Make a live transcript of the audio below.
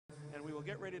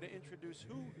we'll get ready to introduce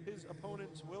who his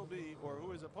opponents will be, or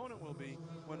who his opponent will be,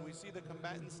 when we see the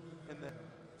combatants in the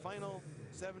final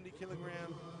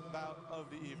 70-kilogram bout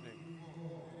of the evening,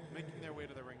 making their way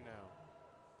to the ring now.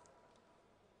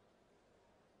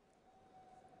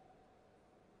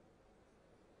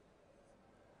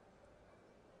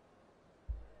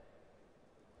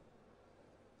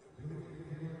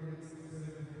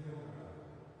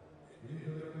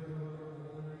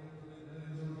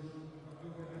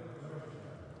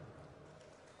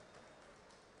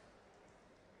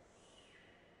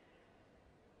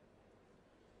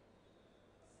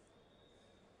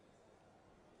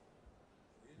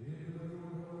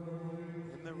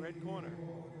 In the red corner,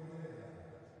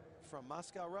 from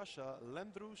Moscow, Russia,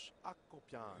 Lendrush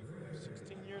Akopyan,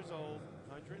 16 years old,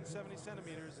 170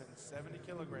 centimeters and 70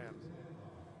 kilograms.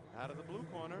 Out of the blue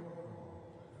corner,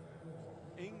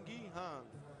 Ingi Han,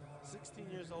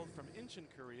 16 years old, from Incheon,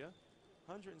 Korea,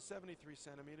 173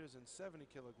 centimeters and 70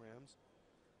 kilograms.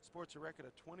 Sports a record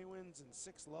of 20 wins and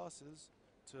 6 losses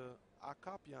to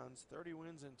Akopyan's 30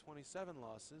 wins and 27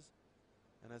 losses.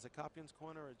 And as Akopyan's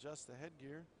corner adjusts the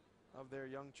headgear of their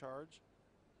young charge,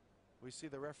 we see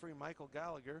the referee, Michael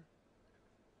Gallagher,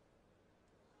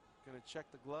 going to check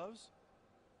the gloves,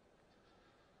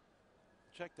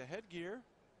 check the headgear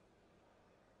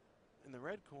in the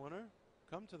red corner,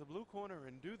 come to the blue corner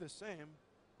and do the same.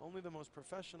 Only the most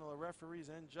professional referees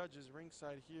and judges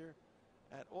ringside here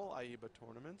at all AIBA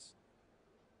tournaments.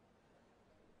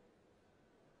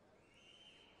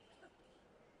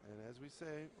 And as we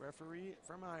say, referee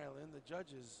from Ireland, the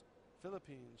judges,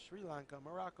 Philippines, Sri Lanka,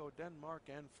 Morocco, Denmark,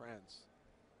 and France.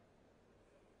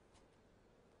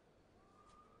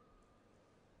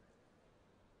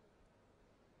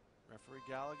 Referee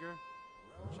Gallagher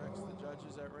checks the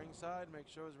judges at ringside,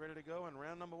 makes sure he's ready to go, and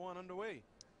round number 1 underway.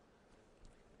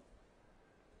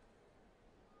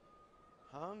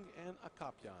 Hang and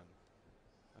Akopyan.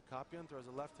 Akopyan throws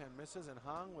a left hand, misses, and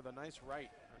Hang with a nice right.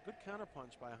 A good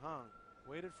counterpunch by Hang.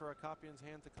 Waited for Akopyan's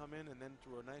hand to come in and then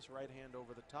threw a nice right hand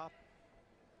over the top.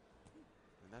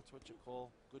 And that's what you call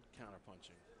good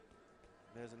counterpunching.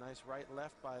 There's a nice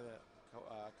right-left by the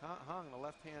Hang. The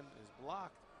left hand is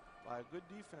blocked by a good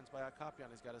defense by Akopyan.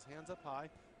 He's got his hands up high.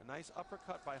 A nice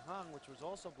uppercut by Hang, which was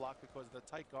also blocked because of the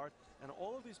tight guard. And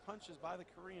all of these punches by the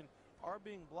Korean are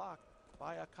being blocked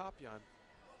by Akopyan.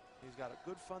 He's got a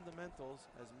good fundamentals,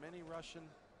 as many Russian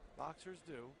boxers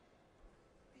do.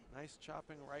 Nice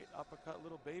chopping right uppercut,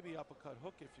 little baby uppercut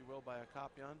hook, if you will, by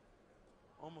Akopyan.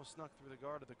 Almost snuck through the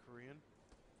guard of the Korean.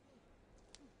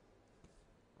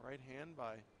 Right hand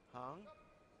by Hang.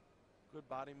 Good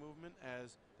body movement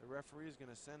as the referee is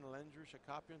going to send Lendrush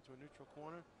Akopyan to a neutral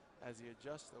corner as he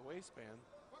adjusts the waistband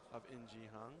of Ingi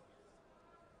Hang.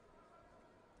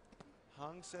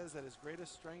 Hang says that his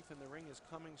greatest strength in the ring is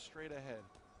coming straight ahead.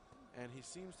 And he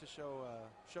seems to show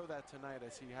that tonight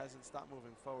as he hasn't stopped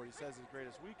moving forward. He says his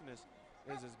greatest weakness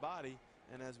is his body.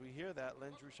 And as we hear that,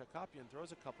 Lendrush Akopyan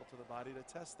throws a couple to the body to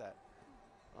test that.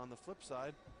 On the flip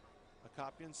side,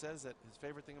 Akopyan says that his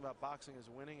favorite thing about boxing is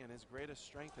winning and his greatest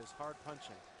strength is hard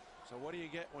punching. So what do you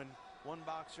get when one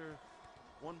boxer's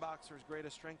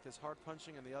greatest strength is hard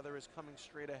punching and the other is coming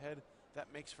straight ahead? That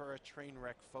makes for a train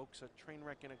wreck, folks. A train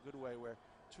wreck in a good way, where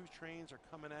two trains are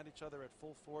coming at each other at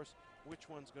full force. Which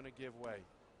one's going to give way?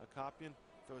 Akopyan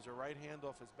throws a right hand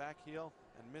off his back heel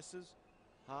and misses.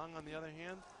 Hang, on the other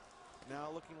hand, now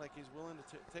looking like he's willing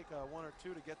to take a 1 or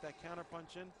 2 to get that counter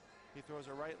punch in. He throws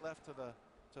a right left to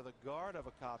the guard of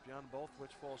Akopyan, both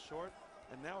which fall short.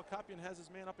 And now Akopyan has his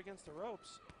man up against the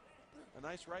ropes. A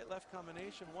nice right-left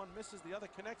combination. One misses, the other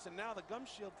connects, and now the gum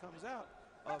shield comes out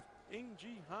of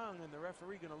Ingi Hang, and the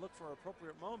referee going to look for an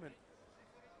appropriate moment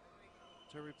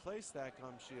to replace that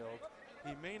gum shield.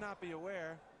 He may not be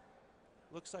aware.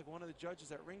 Looks like one of the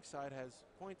judges at ringside has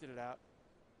pointed it out.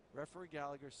 Referee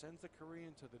Gallagher sends the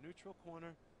Korean to the neutral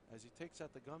corner as he takes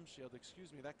out the gum shield.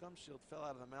 Excuse me, that gum shield fell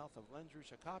out of the mouth of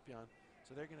Lendrush Akopyan,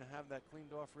 so they're going to have that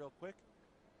cleaned off real quick,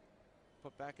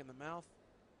 put back in the mouth,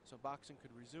 so boxing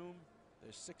could resume.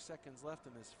 There's 6 seconds left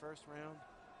in this first round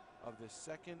of this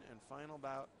second and final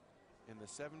bout in the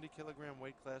 70-kilogram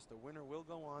weight class. The winner will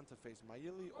go on to face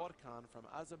Mayili Orkan from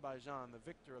Azerbaijan, the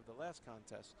victor of the last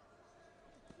contest.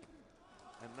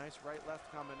 And nice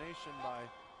right-left combination by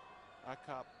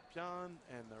Akopyan,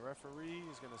 and the referee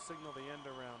is going to signal the end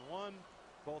of round 1.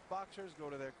 Both boxers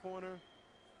go to their corner.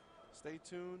 Stay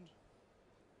tuned.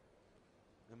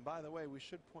 And by the way, we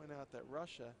should point out that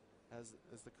Russia, as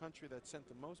the country that sent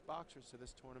the most boxers to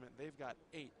this tournament, they've got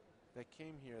 8 that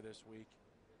came here this week.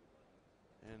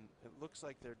 And it looks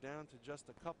like they're down to just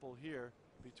a couple here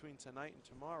between tonight and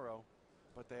tomorrow.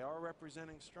 But they are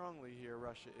representing strongly here,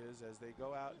 Russia is, as they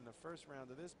go out in the first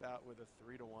round of this bout with a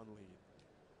 3-1 lead.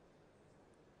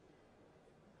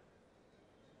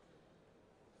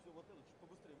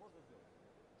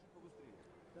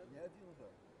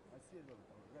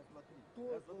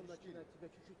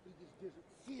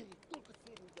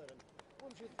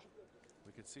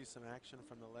 We could see some action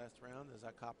from the last round as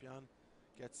Akopyan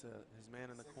gets his man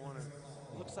in the corner.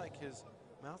 Looks like his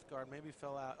mouth guard maybe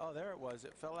fell out. Oh, there it was.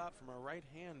 It fell out from a right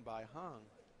hand by Hong,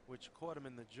 which caught him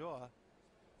in the jaw.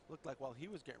 Looked like while he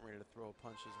was getting ready to throw a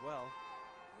punch as well.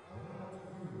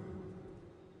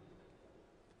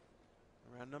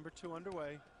 Round number 2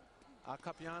 underway.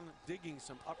 Akopyan digging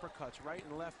some uppercuts right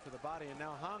and left to the body, and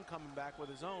now Hong coming back with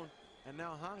his own. And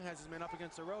now Hong has his man up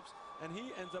against the ropes, and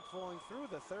he ends up falling through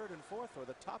the 3rd and 4th, or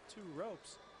the top 2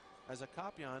 ropes, as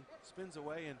Akopyan spins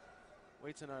away and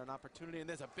waits an opportunity. And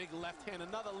there's a big left hand,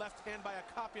 another left hand by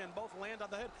Akopyan. Both land on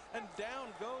the head, and down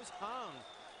goes Hong.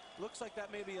 Looks like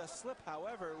that may be a slip.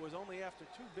 However, it was only after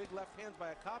 2 big left hands by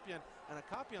Akopyan, and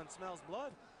Akopyan smells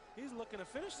blood. He's looking to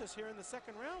finish this here in the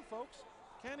 2nd round, folks.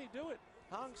 Can he do it?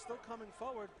 Hong's still coming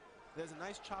forward. There's a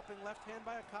nice chopping left hand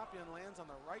by Akopyan, lands on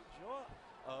the right jaw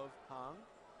of Hong.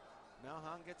 Now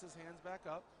Hong gets his hands back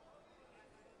up.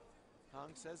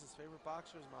 Hong says his favorite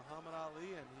boxer is Muhammad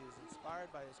Ali, and he is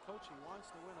inspired by his coach. He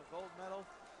wants to win a gold medal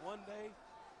one day,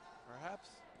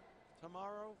 perhaps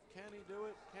tomorrow. Can he do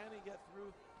it? Can he get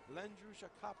through Lendrush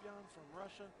Akopyan from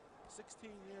Russia,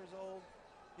 16 years old?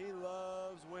 He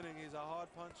loves winning. He's a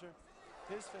hard puncher.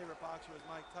 His favorite boxer is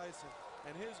Mike Tyson,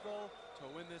 and his goal to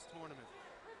win this tournament.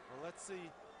 Well, let's see.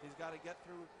 He's got to get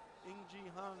through Ingji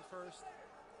Hong first.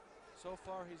 So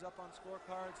far, he's up on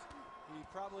scorecards. He's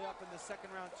probably up in the 2nd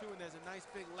round, too, and there's a nice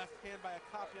big left hand by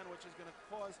Akopyan, which is going to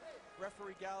cause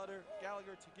referee Gallagher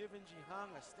to give Ingji Hong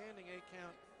a standing 8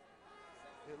 count.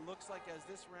 It looks like as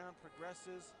this round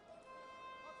progresses,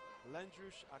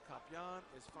 Lendrush Akopyan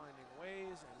is finding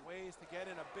ways and ways to get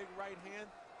in a big right hand,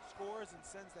 scores and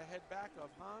sends the head back of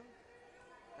Hong.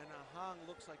 And Hong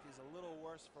looks like he's a little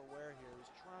worse for wear here.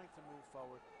 He's trying to move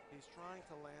forward. He's trying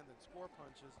to land and score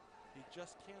punches. He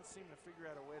just can't seem to figure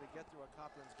out a way to get through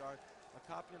Akopyan's guard.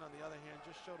 Akopyan, on the other hand,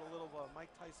 just showed a little Mike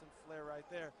Tyson flair right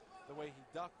there. The way he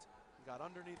ducked, he got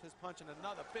underneath his punch, and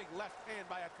another big left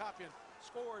hand by Akopyan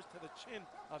scores to the chin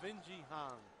of Ingji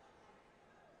Hong.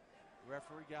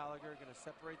 Referee Gallagher going to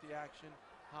separate the action.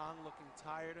 Hong looking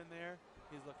tired in there.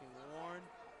 He's looking worn.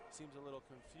 Seems a little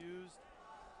confused.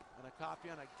 And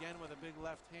Akopyan again with a big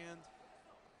left hand.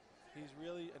 He's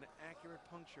really an accurate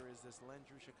puncture, is this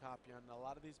Lendrush Akopyan. A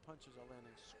lot of these punches are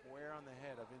landing square on the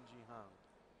head of Ingji Hong.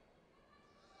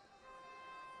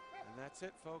 And that's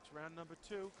it, folks. Round number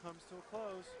 2 comes to a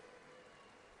close.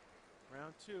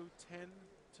 Round 2,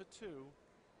 10-2.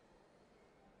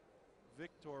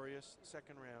 Victorious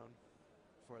 2nd round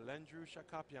for Lendrush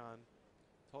Akopyan.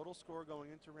 Total score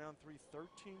going into round 3,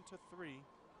 13-3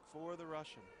 for the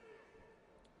Russian.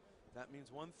 That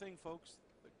means one thing, folks.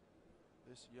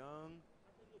 This young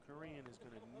Korean is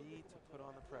going to need to put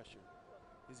on the pressure.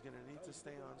 He's going to need to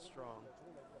stay on strong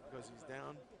because he's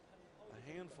down a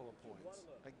handful of points,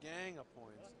 a gang of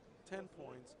points, 10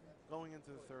 points going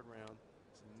into the 3rd round.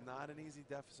 It's not an easy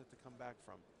deficit to come back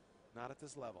from, not at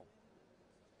this level.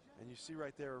 And you see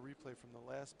right there a replay from the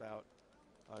last bout,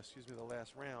 the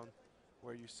last round,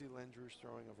 where you see Lendrush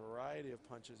throwing a variety of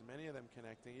punches, many of them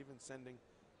connecting, even sending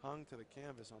Hong to the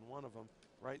canvas on one of them.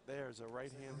 Right there is a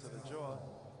right hand to the jaw.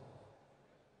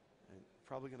 And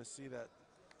probably going to see that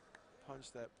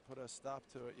punch that put a stop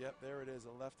to it. Yep, there it is,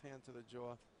 a left hand to the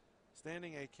jaw.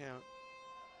 Standing 8 count.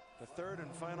 The 3rd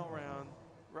and final round.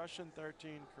 Russian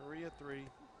 13, Korea 3.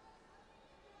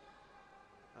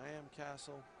 I am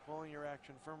Castle, calling your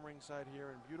action from ringside here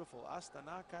in beautiful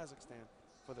Astana, Kazakhstan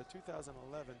for the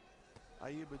 2011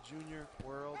 AIBA Junior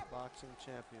World Boxing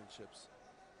Championships.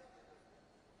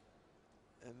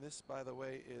 And this, by the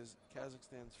way, is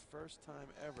Kazakhstan's first time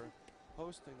ever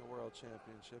hosting the World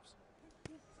Championships.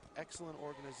 Excellent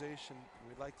organization.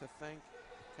 We'd like to thank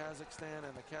Kazakhstan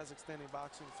and the Kazakhstani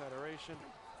Boxing Federation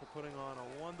for putting on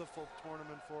a wonderful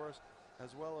tournament for us,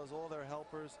 as well as all their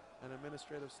helpers and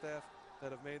administrative staff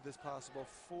that have made this possible.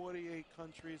 48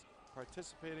 countries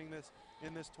participating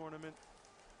in this tournament.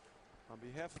 On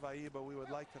behalf of AIBA, we would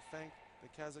like to thank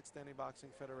the Kazakhstani Boxing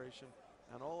Federation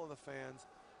and all of the fans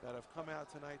that have come out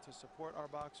tonight to support our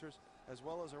boxers, as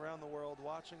well as around the world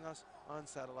watching us on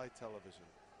satellite television.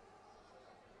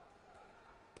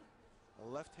 A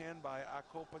left hand by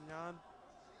Akopyan,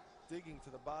 digging to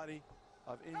the body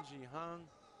of Ingji Hong.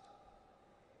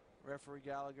 Referee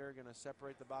Gallagher going to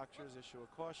separate the boxers, issue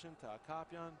a caution to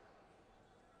Akopyan.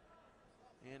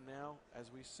 And now, as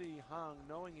we see, Hang,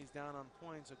 knowing he's down on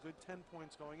points, a good 10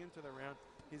 points going into the round,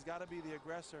 he's got to be the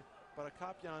aggressor. But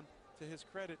Akapyan, to his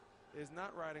credit, is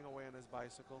not riding away on his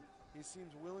bicycle. He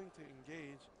seems willing to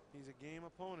engage. He's a game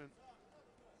opponent.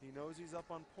 He knows he's up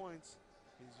on points.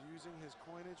 He's using his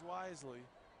coinage wisely.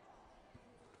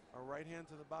 A right hand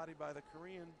to the body by the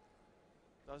Korean.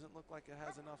 Doesn't look like it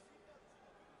has enough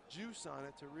juice on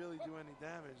it to really do any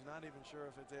damage. Not even sure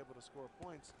if it's able to score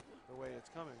points the way it's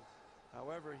coming.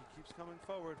 However, he keeps coming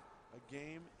forward. A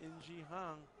game in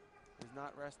Hang is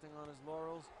not resting on his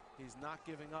laurels. He's not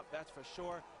giving up, that's for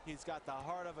sure. He's got the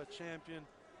heart of a champion.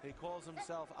 He calls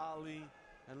himself Ali,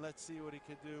 and let's see what he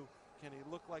could do. Can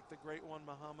he look like the great one,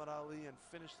 Muhammad Ali, and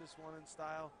finish this one in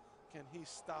style? Can he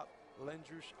stop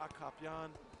Lendrush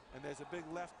Akapyan? And there's a big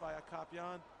left by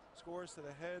Akapyan. Scores to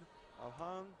the head of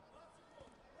Hang.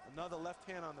 Another left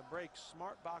hand on the break.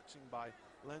 Smart boxing by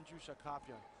Lendrush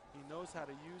Akapyan. He knows how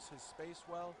to use his space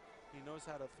well. He knows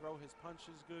how to throw his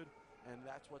punches good. And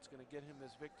that's what's going to get him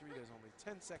this victory. There's only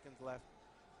 10 seconds left.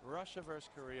 Russia versus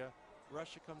Korea.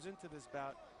 Russia comes into this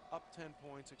bout up 10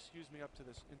 points.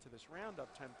 Into this round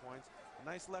up 10 points. A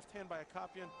nice left hand by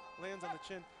Akapyan. Lands on the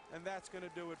chin. And that's going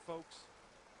to do it, folks.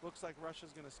 Looks like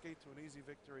Russia's going to skate to an easy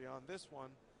victory on this one.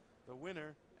 The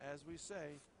winner, as we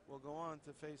say, will go on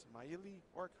to face Maili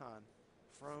Orkhan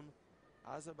from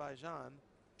Azerbaijan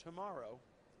tomorrow.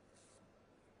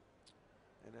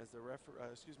 And as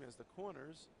as the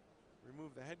corners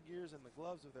remove the headgears and the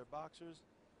gloves of their boxers,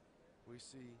 we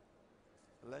see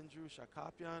Lendrush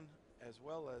Akapyan as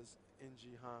well as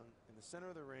Inji Hang in the center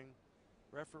of the ring.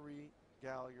 Referee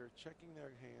Gallagher checking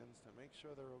their hands to make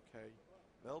sure they're okay.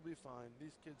 They'll be fine.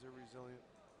 These kids are resilient.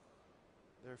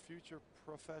 They're future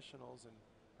professionals and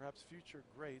perhaps future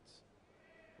greats.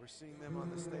 We're seeing them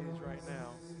on the stage right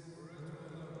now.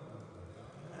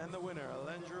 And the winner,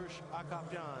 Lendrush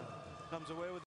Akapyan, comes away with